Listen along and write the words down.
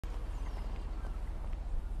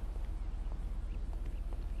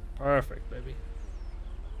Perfect, baby.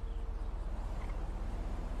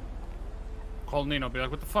 Call Nino, be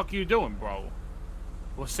like, what the fuck are you doing, bro?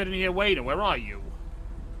 We're sitting here waiting. Where are you?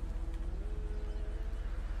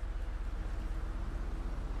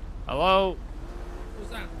 Hello? Who's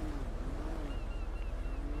that?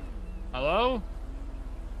 Hello?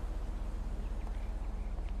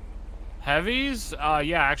 Heavies?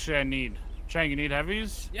 Yeah, actually I need. Chang, you need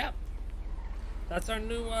heavies? Yep. That's our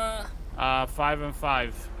new, 5 and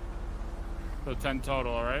 5. So 10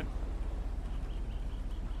 total, alright?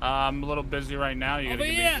 I'm a little busy right now. You gotta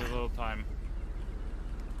give me a little time.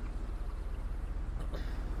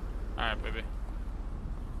 Alright, baby.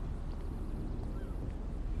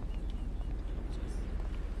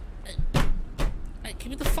 Hey,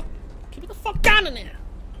 keep me the fuck down in there.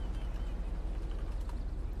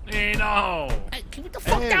 Nino! Hey, keep me the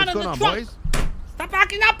fuck down in the trunk. Boys? Stop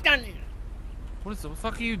backing up down there. What the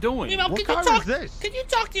fuck are you doing? What car is this? Can you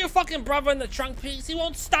talk to your fucking brother in the trunk, please? He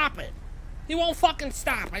won't stop it. He won't fucking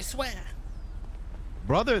stop, I swear.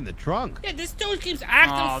 Brother in the trunk? Yeah, this dude keeps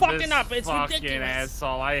acting fucking up. It's fucking ridiculous.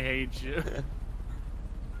 Asshole, I hate you.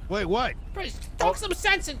 Wait, what? Please, talk some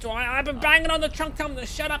sense into him. I've been banging on the trunk, telling him to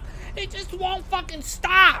shut up. He just won't fucking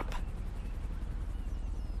stop.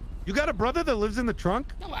 You got a brother that lives in the trunk?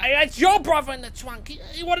 No, it's your brother in the trunk.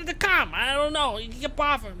 He wanted to come. I don't know. You can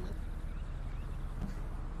bother him.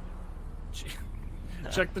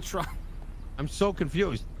 Check the trunk. I'm so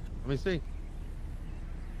confused. Let me see.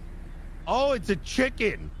 Oh, it's a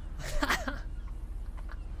chicken.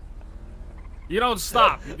 You don't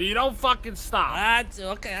stop. You don't fucking stop. That's it.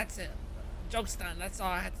 Okay, that's it. Joke's done. That's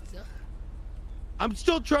all I had to do. I'm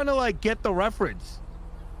still trying to, like, get the reference.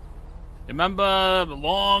 Remember a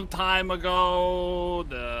long time ago,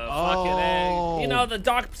 the fucking egg? You know, the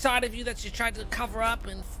dark side of you that you tried to cover up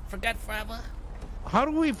and forget forever? How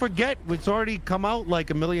do we forget? It's already come out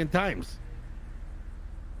like a million times.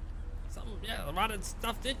 Yeah, a lot of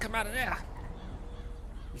stuff did come out of there.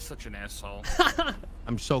 You're such an asshole.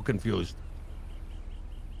 I'm so confused.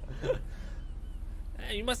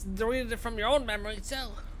 Hey, you must have deleted it from your own memory, too.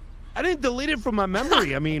 I didn't delete it from my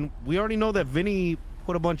memory. I mean, we already know that Vinny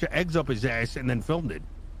put a bunch of eggs up his ass and then filmed it.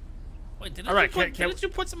 Wait, didn't you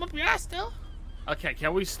put some up your ass still? Okay,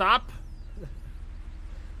 can we stop?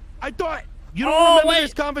 I thought... You don't remember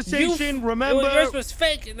this conversation? Remember? Yours was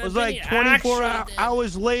fake. And then it was like 24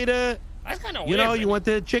 hours later. That's kind of weird. You know, you went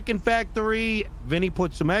to the chicken factory. Vinny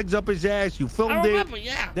put some eggs up his ass. You filmed remember, it.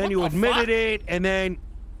 Yeah. Then you admitted it. And then,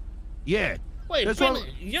 yeah. Wait, Vinny,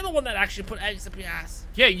 you're the one that actually put eggs up your ass.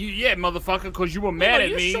 Yeah, motherfucker, because you were mad at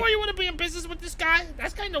me. Are you sure you want to be in business with this guy?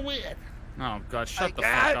 That's kind of weird. Oh, God, shut the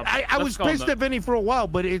fuck up. I was pissed at Vinny for a while,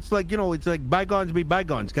 but it's like, you know, it's like bygones be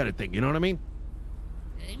bygones kind of thing. You know what I mean?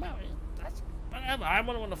 Yeah, whatever. I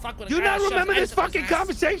want to fuck with a guy. You not remember this fucking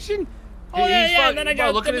conversation? Oh, yeah. And then I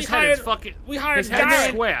got look at his head. It's fucking. We hired his head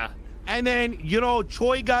square. And then, you know,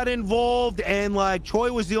 Choi got involved, and like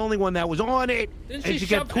Choi was the only one that was on it, and she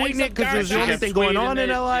kept tweeting it because there's the only thing going on in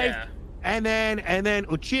her life. Yeah. And then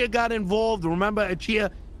Uchiha got involved. Remember,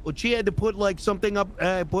 Uchiha had to put like something up,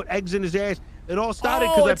 put eggs in his ass. It all started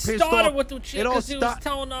because I pissed off. It started with Uchiha because he was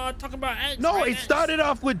talking about eggs. No, right? it started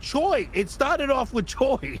off with Choi. It started off with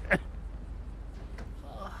Choi.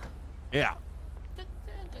 Yeah.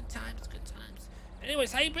 Good times.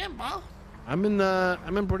 Anyways, how you been, Bo? I'm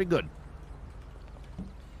in pretty good.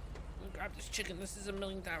 Grab this chicken. This is $1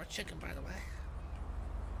 million chicken, by the way.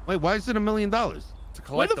 Wait, why is it $1 million? It's a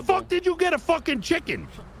collectible. Where the fuck did you get a fucking chicken?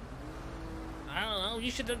 I don't know.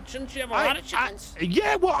 Shouldn't you have a lot of chickens?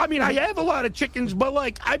 Yeah, well, I mean, I have a lot of chickens, but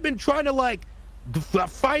like, I've been trying to like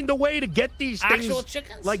find a way to get these things, actual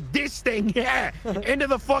chickens, like this thing, yeah, into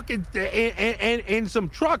the fucking in some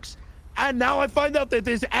trucks, and now I find out that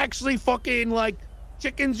there's actually fucking like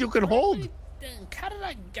chickens you can hold. How did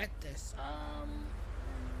I get this? How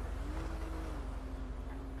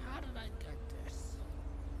did I get this?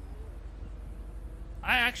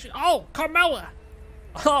 I actually. Oh, Carmela.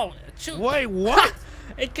 Oh, Chu. Wait, what?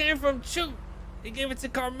 It came from Chu. He gave it to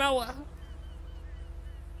Carmela.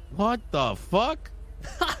 What the fuck?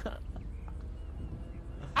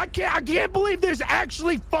 I can't believe there's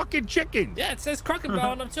actually fucking chickens. Yeah, it says Crocodile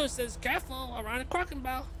on them too. It says careful around a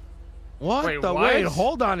Crocodile. What? Wait,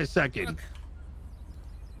 hold on a second. Look.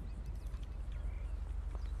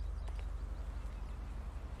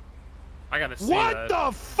 I gotta see what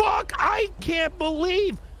the fuck? I can't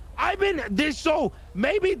believe I've been this. So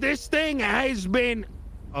maybe this thing has been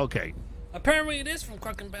okay. Apparently it is from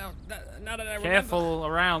Crocodile. Now that I remember. Careful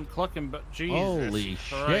around clucking, but Jesus Holy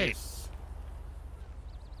Christ.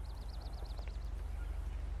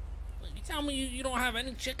 shit. You tell me you don't have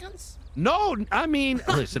any chickens? No, I mean,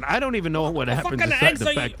 listen, I don't even know what happens inside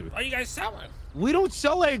the factory. Are you guys selling? We don't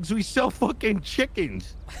sell eggs. We sell fucking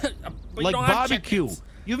chickens. Like barbecue.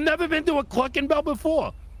 You've never been to a Clucking Bell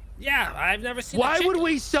before? Yeah, I've never seen. Why would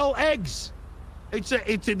we sell eggs?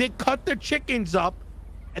 They cut the chickens up.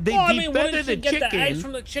 They defeather the chicken. Get the eggs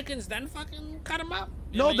from the chickens, then fucking cut them up.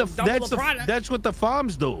 No, that's what the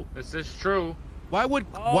farms do. This is true. Why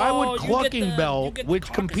would Clucking Bell,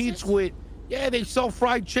 which competes with, they sell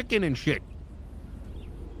fried chicken and shit.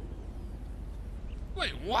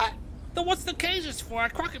 Wait, what? Then what's the cages for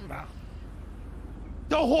at Clucking Bell?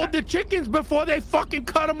 To hold the chickens before they fucking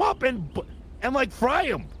cut them up and like fry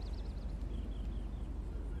them.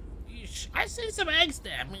 I see some eggs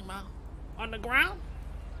there, Mimo. On the ground?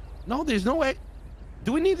 No, there's no egg.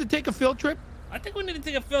 Do we need to take a field trip? I think we need to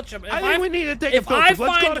take a field trip. I think we need to take a field trip.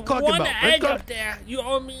 Let's go to Clucking Bell. If I find one egg up there, you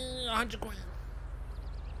owe me 100 grand.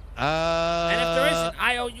 And if there isn't,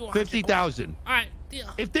 I owe you 50,000. All right, deal.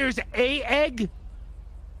 If there's a egg,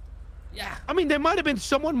 yeah. I mean, there might have been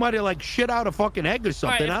someone might have like shit out a fucking egg or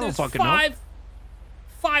something. Right, I don't fucking know.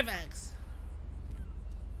 5 eggs.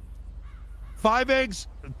 5 eggs,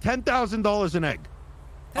 $10,000 an egg.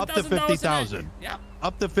 Up to 50,000. Yep.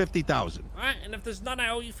 Up to 50,000. All right, and if there's none, I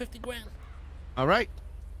owe you 50 grand. All right.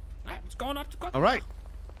 All right, it's going up to Clucking All right.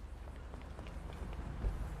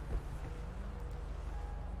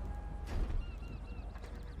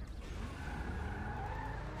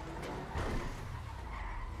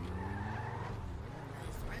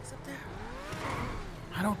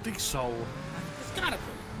 I don't think so. It's gotta be.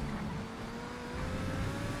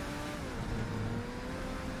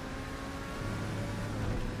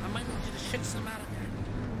 I might need you to shit some out of there.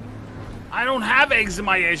 I don't have eggs in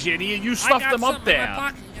my ass yet. You stuffed them up there. In my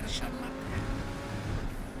pocket. You gotta shove them up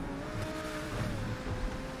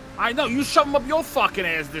there. I know. You shove them up your fucking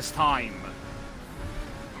ass this time.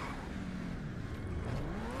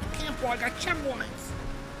 I can't, boy. I got hemorrhoids.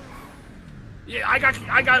 Yeah,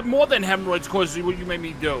 I got more than hemorrhoids because of what you made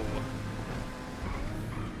me do.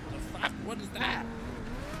 The fuck? What is that?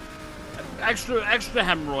 Extra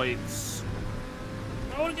hemorrhoids.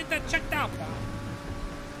 I want to get that checked out, pal.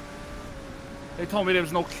 They told me there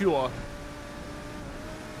was no cure.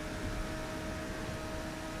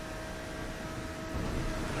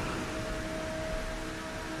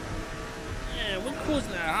 Yeah, we're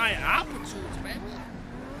cruising at high altitudes, baby.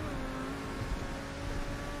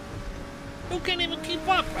 You can't even keep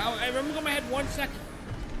up, bro. Hey, let me go my head 1 second.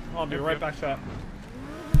 I'll be right back, chat.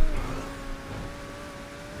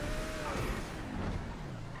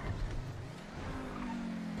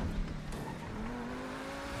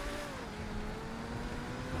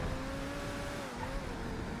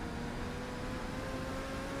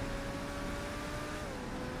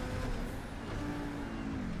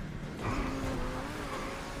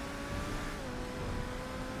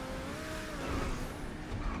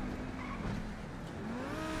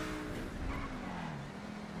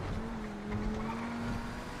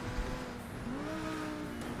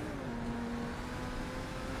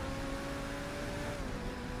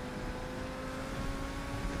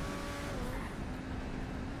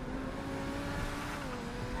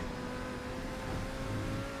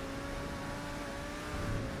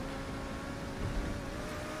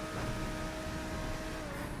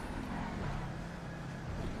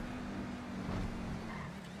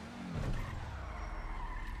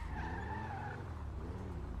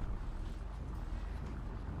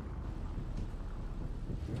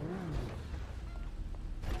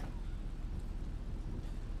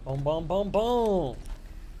 Boom, boom, boom, boom.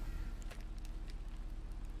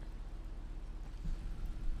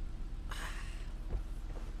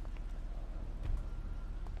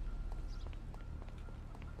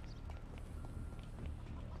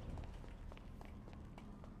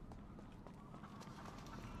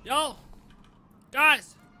 Yo,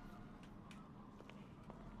 guys.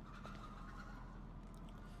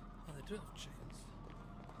 Oh, they do have chickens.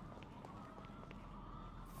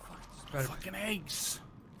 Fuck, Fucking eggs.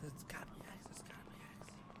 there's gotta be eggs. There's gotta be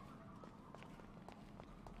eggs.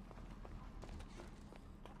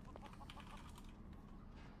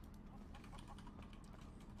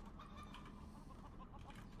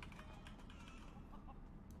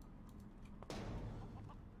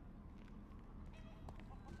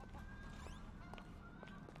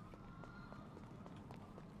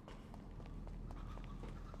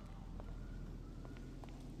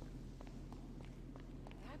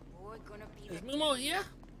 Is Mimo here?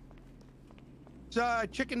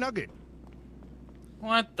 It's chicken nugget.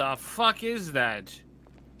 What the fuck is that?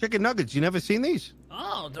 Chicken nuggets. You never seen these?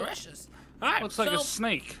 Oh, delicious. All right, Looks like a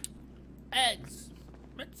snake. eggs.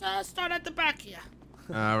 Let's start at the back here.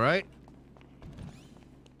 All right.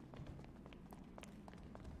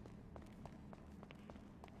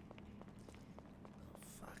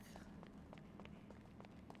 Fuck.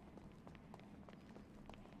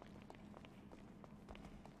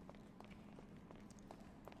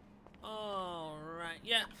 All right.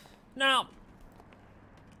 Yeah. Now.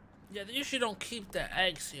 Yeah, they usually don't keep the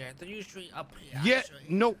eggs here. They're usually up here. Yeah. Actually.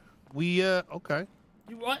 No. We okay.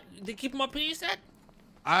 You what? They keep them up here, you said?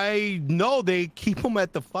 I know they keep them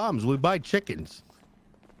at the farms. We buy chickens.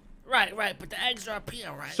 Right, but the eggs are up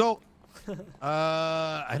here, right? So,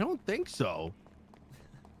 I don't think so.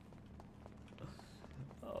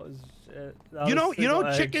 Oh shit. You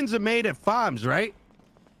know, chickens are made at farms, right?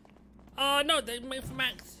 No, they're made from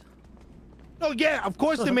eggs. Oh yeah, of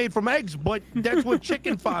course they're made from eggs, but that's what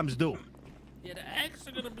chicken farms do. Yeah, the eggs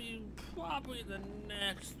are gonna be probably the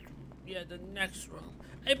next room.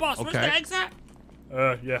 Hey, boss, where's the eggs at?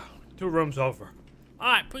 Yeah. 2 rooms over. All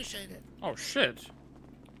right, appreciate it. Oh shit.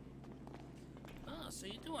 Oh, so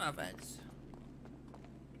you do have eggs.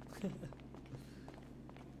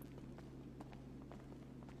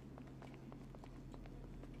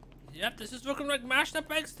 Yep, this is looking like mashed up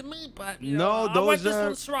eggs to me, but you know, I want this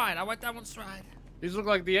one fried. I want that one fried. These look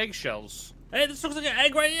like the eggshells. Hey, this looks like an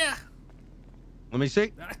egg right here. Let me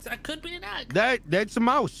see. That could be an egg. That's a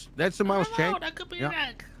mouse. That's a mouse, Chang. That could be an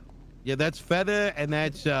egg. Yeah, that's feather and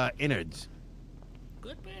that's innards.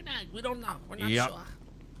 Could be an egg. We don't know. We're not sure.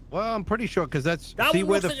 Well, I'm pretty sure because that's that one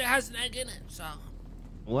looks like it has an egg in it. So.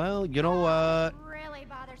 Well, you know, really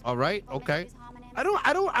bothers all right, okay. I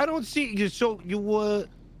don't see you. So you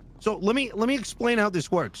so let me explain how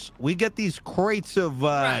this works. We get these crates of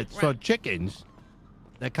chickens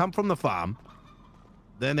that come from the farm.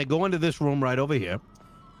 Then they go into this room right over here.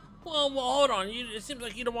 Well, hold on. It seems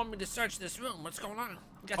like you don't want me to search this room. What's going on?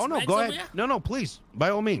 You got some no, eggs go over ahead. here? No, please,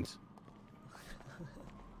 by all means.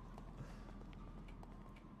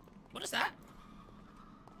 What is that?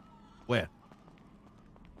 Where?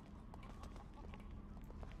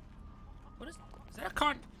 Is that a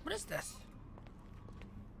carton? What is this?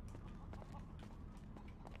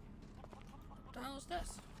 What the hell is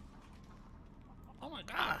this? Oh my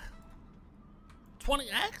god. 20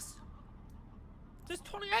 eggs? There's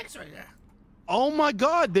 20 eggs right there. Oh my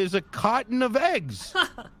god, there's a carton of eggs.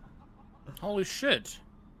 Holy shit.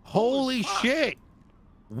 Holy shit.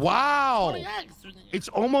 Wow. 20 eggs. It's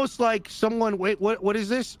almost like someone, wait, what is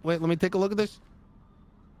this? Wait, let me take a look at this.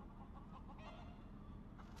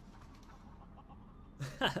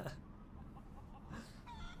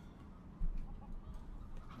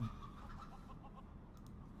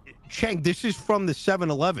 Chang, this is from the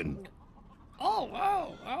 7-Eleven. Oh.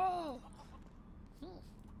 Wow.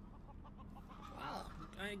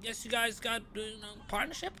 I guess you guys got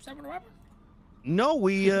partnership, 7-Eleven? No,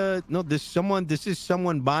 this is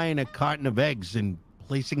someone buying a carton of eggs and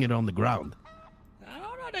placing it on the ground. I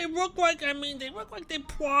don't know, they look like they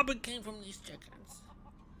probably came from these chickens.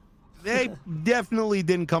 They definitely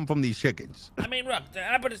didn't come from these chickens. I mean, look, the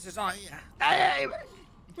evidence is all here.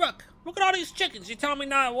 Look at all these chickens. You telling me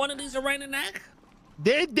not one of these are laying an egg?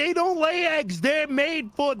 They don't lay eggs. They're made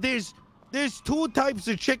for there's 2 types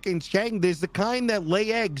of chickens, Chang. There's the kind that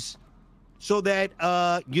lay eggs so that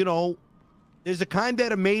there's a kind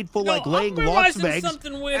that are made for like laying lots of eggs.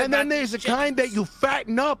 And then there's a kind that you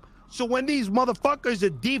fatten up so when these motherfuckers are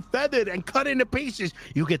de-feathered and cut into pieces,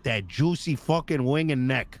 you get that juicy fucking wing and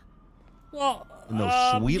neck. Well, and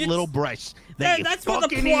those sweet little breasts that you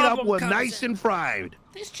fucking eat up with nice and fried.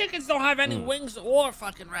 These chickens don't have any wings or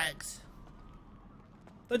fucking legs.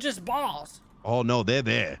 They're just balls. Oh, no, they're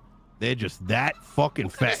there. They're just that fucking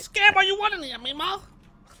fat. What kind of scam are you running here, Mimo?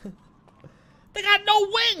 They got no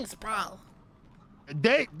wings, bro.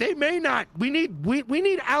 They may not. We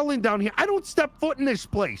need Alan down here. I don't step foot in this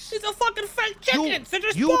place. These are fucking fake chickens. They're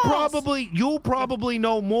just balls. You probably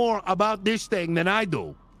know more about this thing than I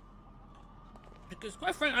do. Because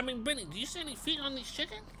quite frankly, I mean, Vinny, do you see any feet on these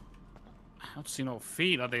chickens? I don't see no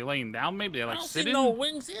feet. Are they laying down? Maybe they're like sitting? I don't see no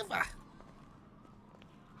wings either.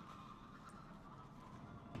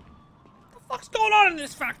 What the fuck's going on in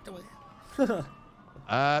this factory?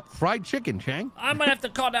 Fried chicken, Chang. I might have to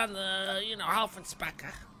call down the, health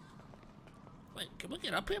inspector. Wait, can we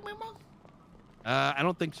get up here, Mimo? I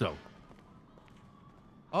don't think so.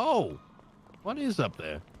 Oh, what is up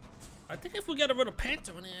there? I think if we get a little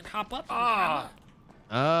panther in here and hop up.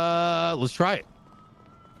 Let's try it.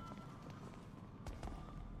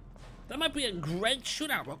 That might be a great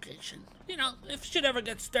shootout location. If shit ever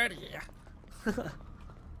gets dirty here.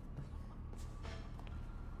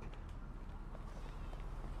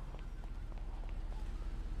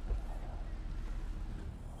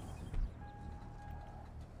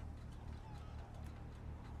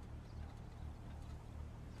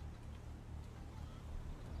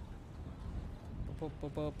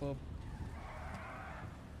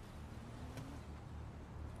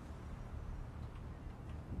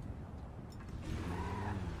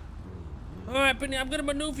 Alright, Benny, I'm gonna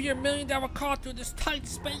maneuver your $1 million car through this tight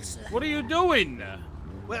space. What are you doing?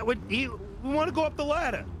 We want to go up the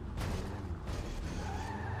ladder.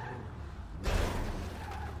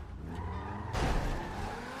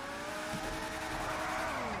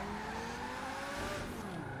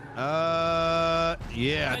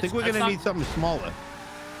 Yeah, I think we're gonna need something smaller.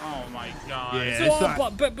 Oh my god. Yeah, It's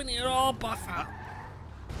all Benny, it all buff out.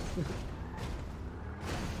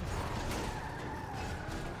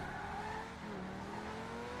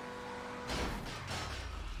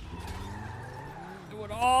 It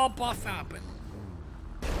would all buff out, Benny.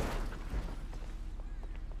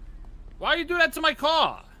 Why you do that to my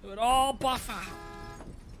car? It would all buff out.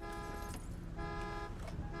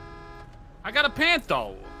 I got a pant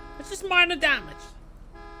though. It's just minor damage.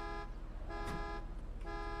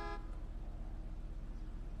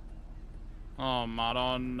 Oh,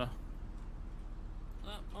 Maron.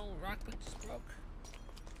 Oh, rocket just broke.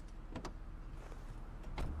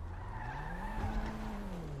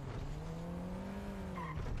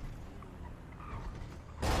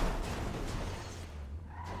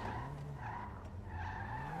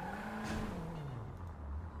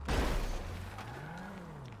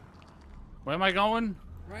 Where am I going?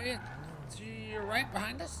 Right to your right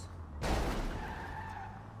behind us.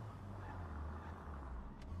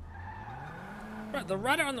 Right, the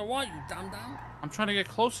rudder on the wall, you dumb. I'm trying to get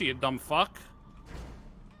closer, you dumb fuck.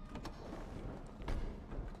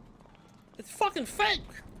 It's fucking fake.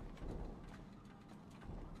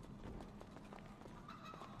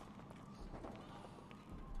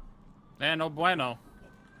 No bueno.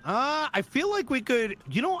 I feel like we could.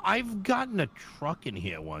 You know, I've gotten a truck in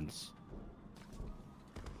here once.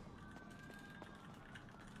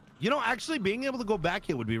 You know, actually being able to go back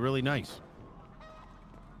here would be really nice.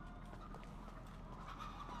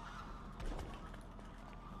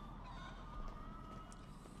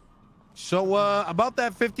 So, about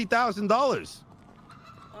that $50,000.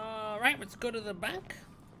 Right, let's go to the bank.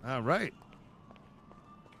 All right.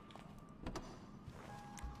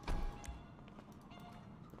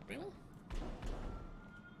 Really?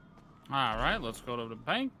 All right, let's go to the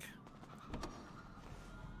bank.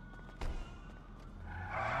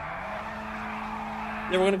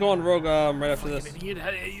 Yeah, we're gonna go on Rogue right after this. Idiot,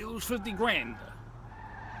 how do you use 50 grand?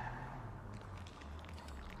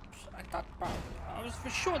 I thought, I was for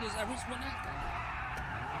sure there's at least one act.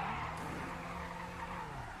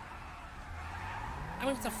 I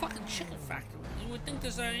mean, it's a fucking chicken factory. You would think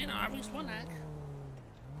there's at least one act.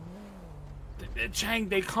 Chang,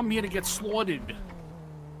 they come here to get slaughtered.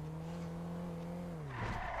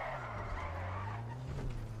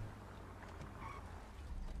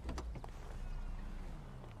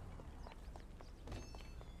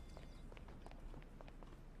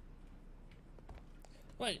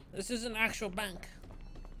 Wait, this is an actual bank.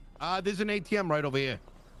 There's an ATM right over here.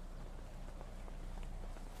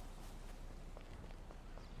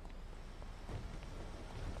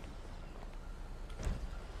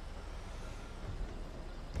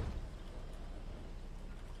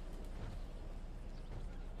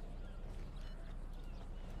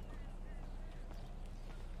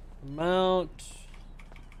 Amount.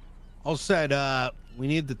 All said, we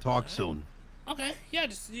need to talk soon. Okay, yeah,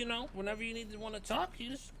 just, whenever you want to talk,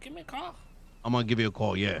 you just give me a call. I'm gonna give you a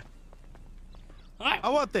call, yeah. All right.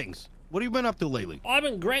 How about things? What have you been up to lately? Oh, I've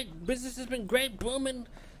been great. Business has been great, booming.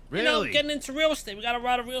 Really? Getting into real estate. We got a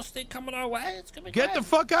lot of real estate coming our way. It's gonna be Get great. the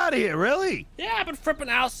fuck out of here, really? Yeah, I've been flipping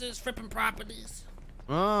houses, flipping properties.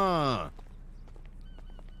 You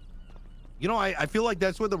know, I feel like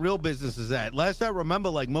that's where the real business is at. Last I remember,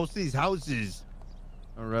 like, most of these houses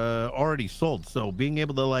are already sold. So being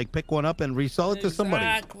able to, like, pick one up and resell it to somebody.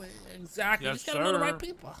 Exactly. Yes, Just gotta know the right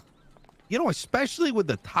people. You know, especially with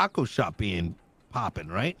the taco shop being popping,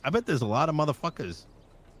 right? I bet there's a lot of motherfuckers.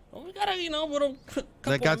 Well, we got a, little couple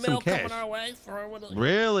got of some mil cash. coming our way for our little,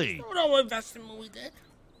 Really? little investment we did.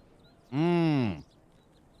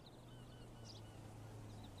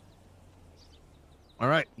 All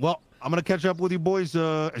right. Well, I'm going to catch up with you boys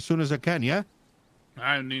as soon as I can, yeah? All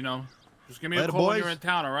right, Nino. Just give me a Later, call when boys. you're in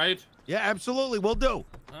town, all right? Yeah, absolutely. We'll do.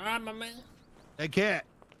 All right, my man. Take care.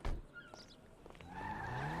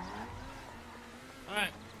 All right.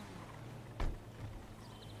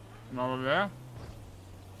 You over there?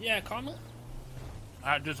 Yeah, call me. All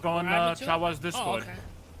right, just go on Alright, me too. Chawa's Discord. Oh, okay.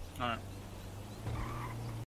 All right.